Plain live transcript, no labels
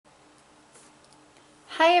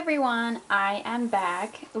Hi everyone, I am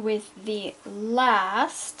back with the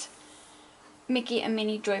last Mickey and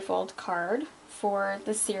Minnie Joyfold card for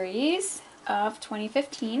the series of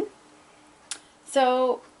 2015.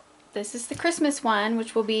 So this is the Christmas one,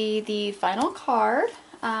 which will be the final card.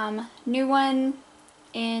 New one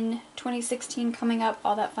in 2016 coming up,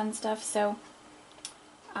 all that fun stuff. So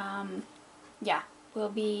yeah, we'll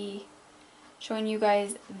be showing you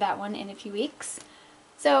guys that one in a few weeks.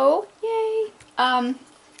 So yay!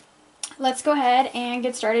 Let's go ahead and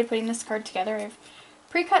get started putting this card together. I've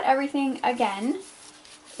pre-cut everything again,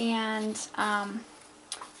 and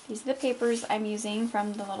these are the papers I'm using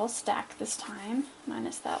from the little stack this time,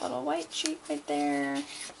 minus that little white sheet right there.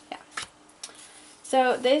 Yeah.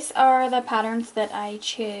 So these are the patterns that I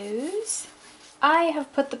chose. I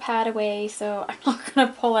have put the pad away, so I'm not going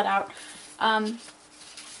to pull it out.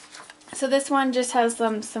 So this one just has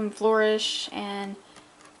some flourish and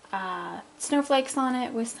snowflakes on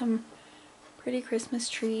it with some pretty Christmas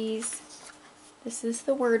trees. This is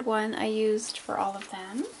the word one I used for all of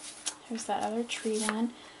them. Here's that other tree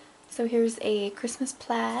one. So here's a Christmas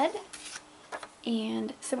plaid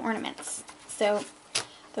and some ornaments. So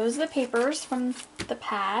those are the papers from the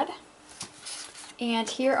pad. And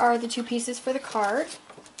here are the two pieces for the card.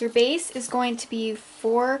 Your base is going to be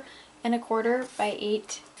 4 1/4 by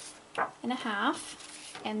 8 1/2.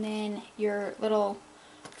 And then your little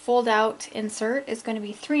fold out insert is going to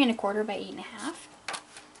be 3 1/4 by 8 1/2.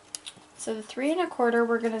 So the 3 1/4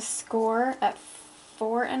 we're going to score at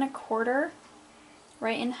 4 1/4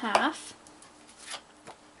 right in half,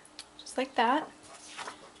 just like that.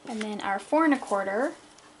 And then our 4 1/4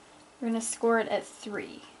 we're going to score it at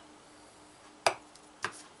 3. Okay,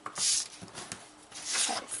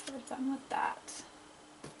 so we're done with that.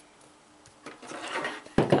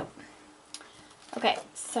 Back up. Okay,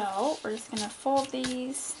 so we're just going to fold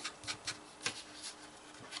these.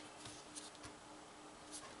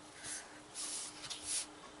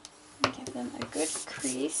 And give them a good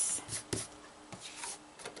crease.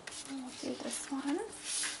 And we'll do this one.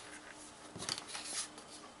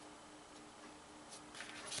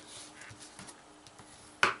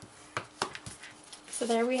 So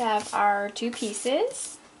there we have our two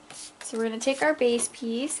pieces. So we're going to take our base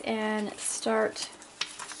piece and start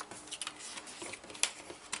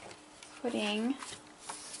putting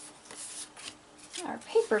our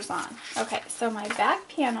papers on. Okay, so my back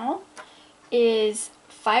panel is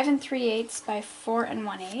 5 3/8 by 4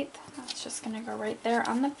 1/8. That's just going to go right there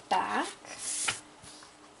on the back.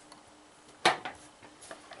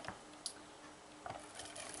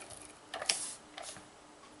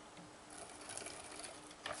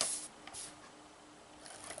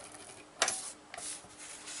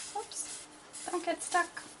 Oops, don't get stuck.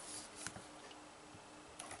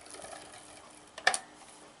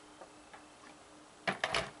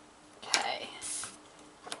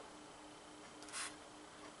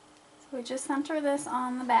 We just center this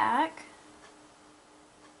on the back.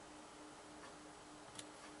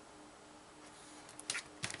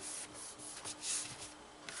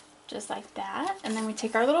 Just like that. And then we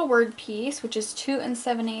take our little word piece, which is 2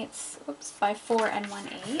 7/8 by 4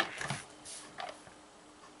 1/8.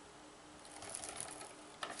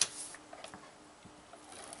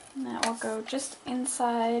 And that will go just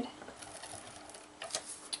inside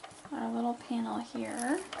our little panel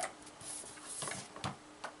here.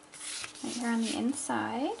 Right here on the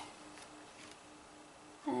inside.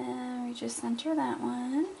 And we just center that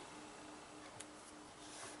one.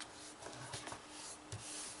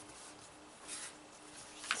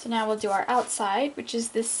 So now we'll do our outside, which is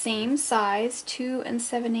the same size, 2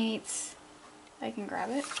 7/8, I can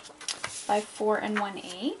grab it, by 4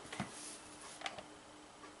 1/8.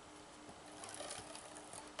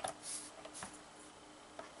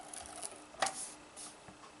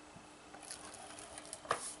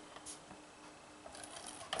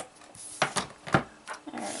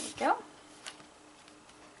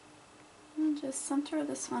 Just center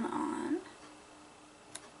this one on,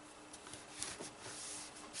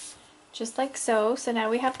 just like so. So now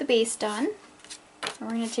we have the base done. And we're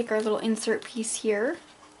going to take our little insert piece here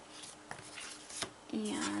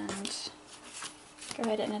and go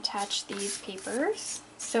ahead and attach these papers.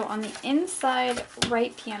 So on the inside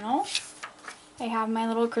right panel, I have my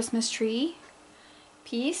little Christmas tree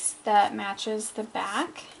piece that matches the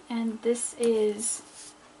back, and this is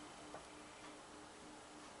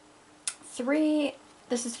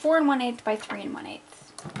 4 1/8 by 3 1/8.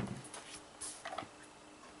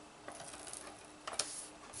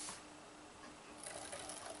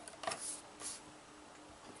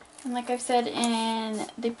 And like I've said in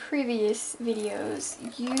the previous videos,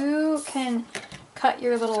 you can cut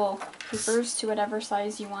your little papers to whatever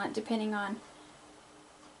size you want, depending on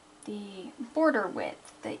the border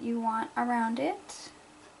width that you want around it.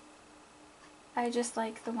 I just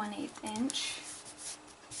like the 1/8 inch.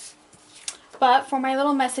 But for my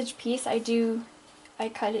little message piece, I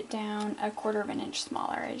cut it down 1/4 inch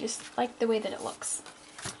smaller. I just like the way that it looks.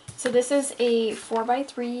 So this is a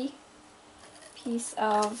 4x3 piece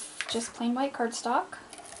of just plain white cardstock.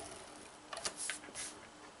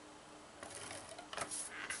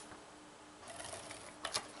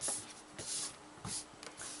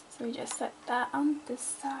 So we just set that on this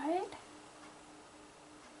side.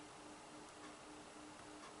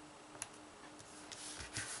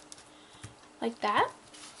 Like that.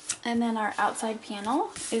 And then our outside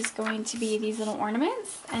panel is going to be these little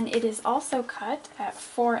ornaments, and it is also cut at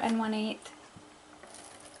 4 1/8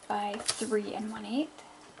 by 3 1/8.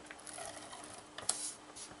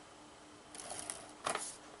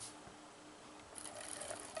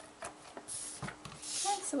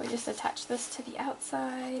 Okay, so we just attach this to the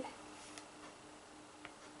outside.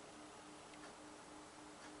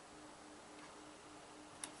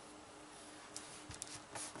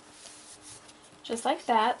 Just like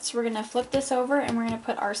that. So we're going to flip this over and we're going to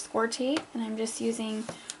put our score tape, and I'm just using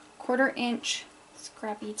 1/4 inch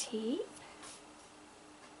scrappy tape.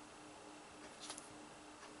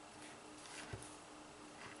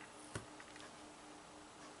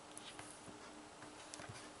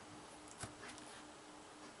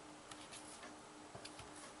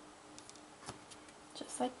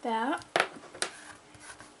 Just like that.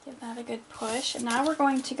 Give that a good push. And now we're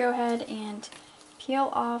going to go ahead and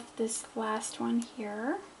peel off this last one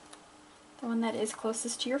here, the one that is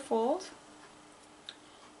closest to your fold.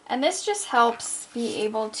 And this just helps be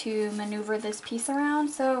able to maneuver this piece around,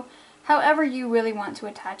 so however you really want to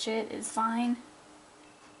attach it is fine.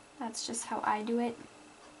 That's just how I do it.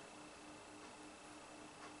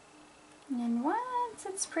 And then once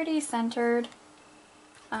it's pretty centered,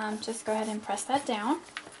 just go ahead and press that down.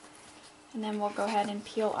 And then we'll go ahead and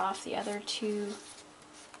peel off the other 2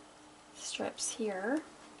 strips here.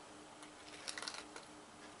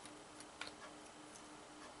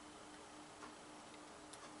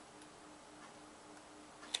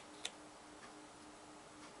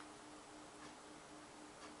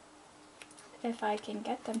 If I can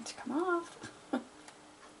get them to come off.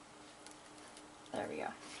 There we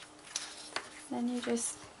go. Then you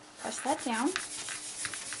just press that down.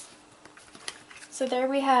 So there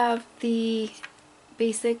we have the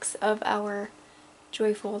basics of our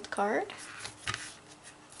Joyfold card.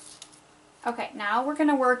 Okay, now we're going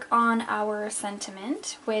to work on our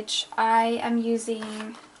sentiment, which I am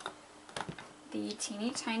using the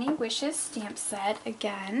Teeny Tiny Wishes stamp set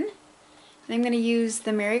again. And I'm going to use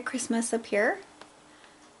the Merry Christmas up here.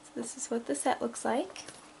 So this is what the set looks like.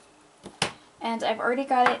 And I've already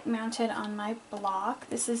got it mounted on my block.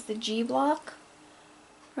 This is the G block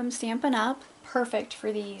from Stampin' Up. Perfect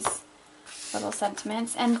for these little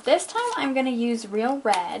sentiments. And this time I'm going to use real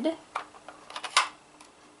red.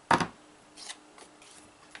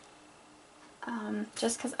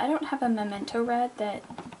 Just because I don't have a Memento red that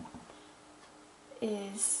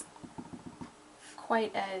is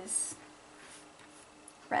quite as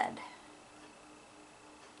red.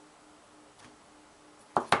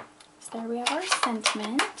 So there we have our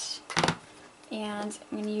sentiment. And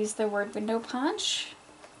I'm going to use the word window punch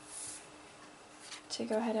to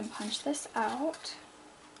go ahead and punch this out.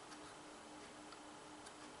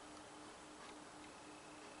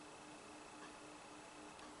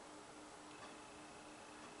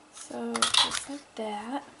 So just like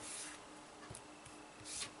that.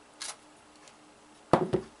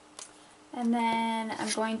 And then I'm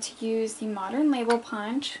going to use the Modern Label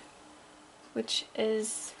Punch, which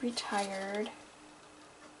is retired.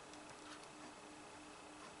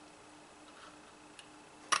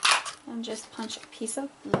 And just punch a piece of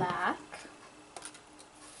black.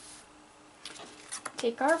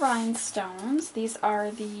 Take our rhinestones. These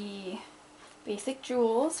are the basic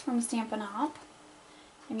jewels from Stampin' Up.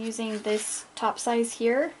 I'm using this top size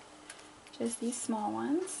here, just these small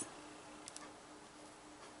ones.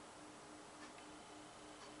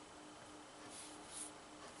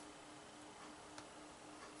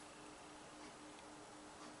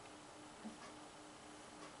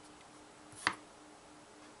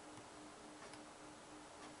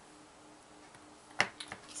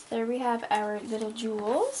 So there we have our little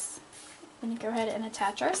jewels. I'm going to go ahead and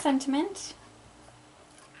attach our sentiment.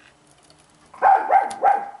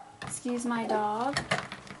 Excuse my dog.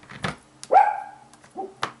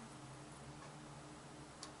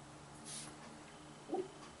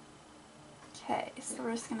 Okay, so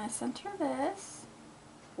we're just going to center this.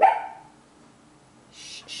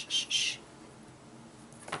 Shh, shh, shh, shh.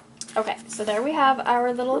 Okay, so there we have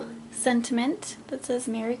our little sentiment that says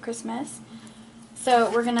Merry Christmas. So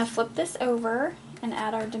we're going to flip this over and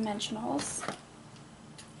add our dimensionals.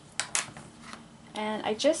 And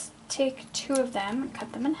I just take 2 of them and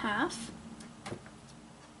cut them in half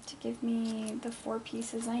to give me the 4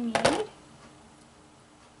 pieces I need.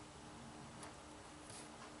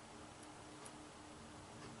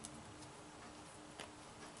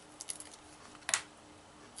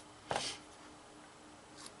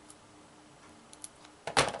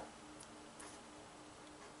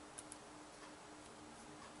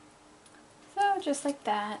 So just like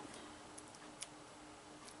that.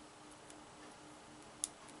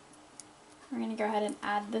 We're going to go ahead and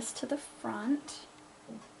add this to the front.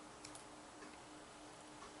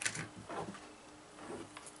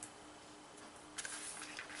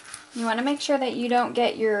 You want to make sure that you don't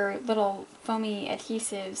get your little foamy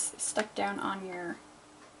adhesives stuck down on your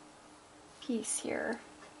piece here.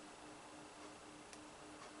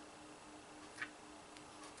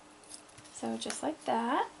 So just like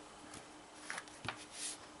that.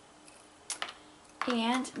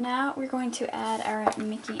 And now we're going to add our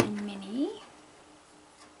Mickey and Minnie.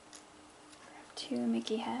 Grab 2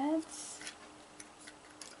 Mickey heads.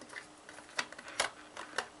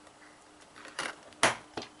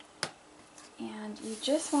 And you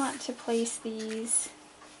just want to place these,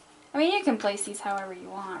 I mean you can place these however you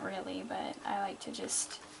want really, but I like to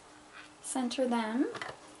just center them.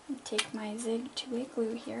 And take my Zig 2-way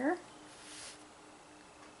glue here.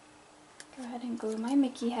 Go ahead and glue my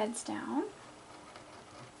Mickey heads down.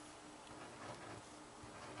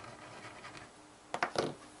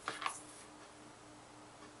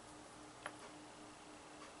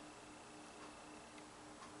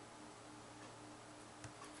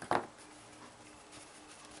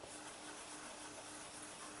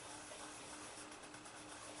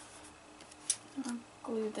 I'll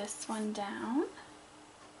glue this one down.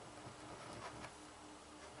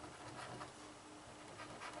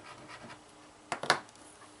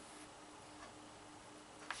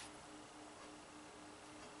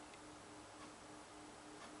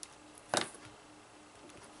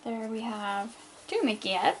 There we have 2 Mickey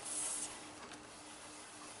heads.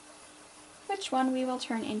 Which one we will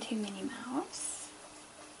turn into Minnie Mouse.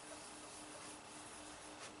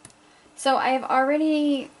 So I have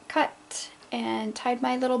already cut and tied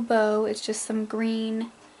my little bow. It's just some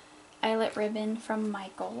green eyelet ribbon from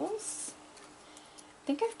Michaels. I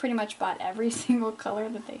think I've pretty much bought every single color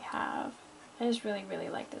that they have. I just really, really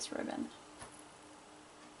like this ribbon.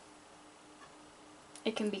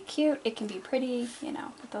 It can be cute, it can be pretty, you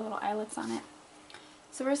know, with the little eyelets on it.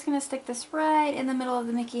 So we're just going to stick this right in the middle of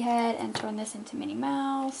the Mickey head and turn this into Minnie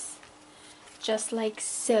Mouse. Just like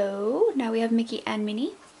so. Now we have Mickey and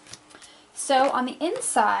Minnie. So on the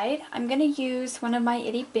inside, I'm going to use one of my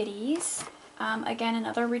itty bitties. Again,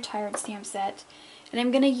 another retired stamp set. And I'm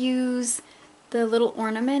going to use the little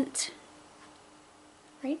ornament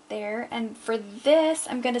right there. And for this,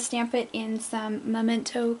 I'm going to stamp it in some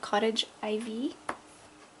Memento Cottage Ivy.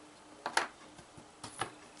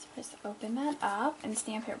 Just open that up and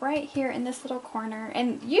stamp it right here in this little corner.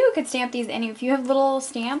 And you could stamp these if you have little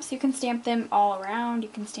stamps, you can stamp them all around. You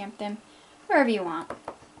can stamp them wherever you want.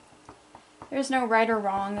 There's no right or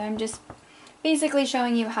wrong. I'm just basically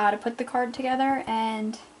showing you how to put the card together,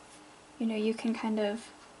 and you know, you can kind of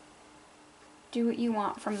do what you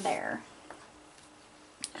want from there.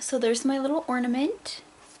 So there's my little ornament,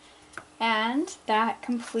 and that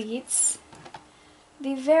completes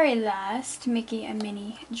the very last Mickey and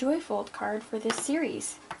Minnie Joyfold card for this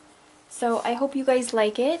series. So I hope you guys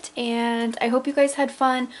like it, and I hope you guys had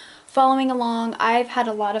fun following along. I've had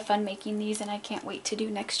a lot of fun making these, and I can't wait to do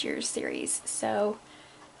next year's series. So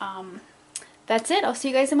that's it. I'll see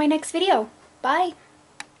you guys in my next video. Bye!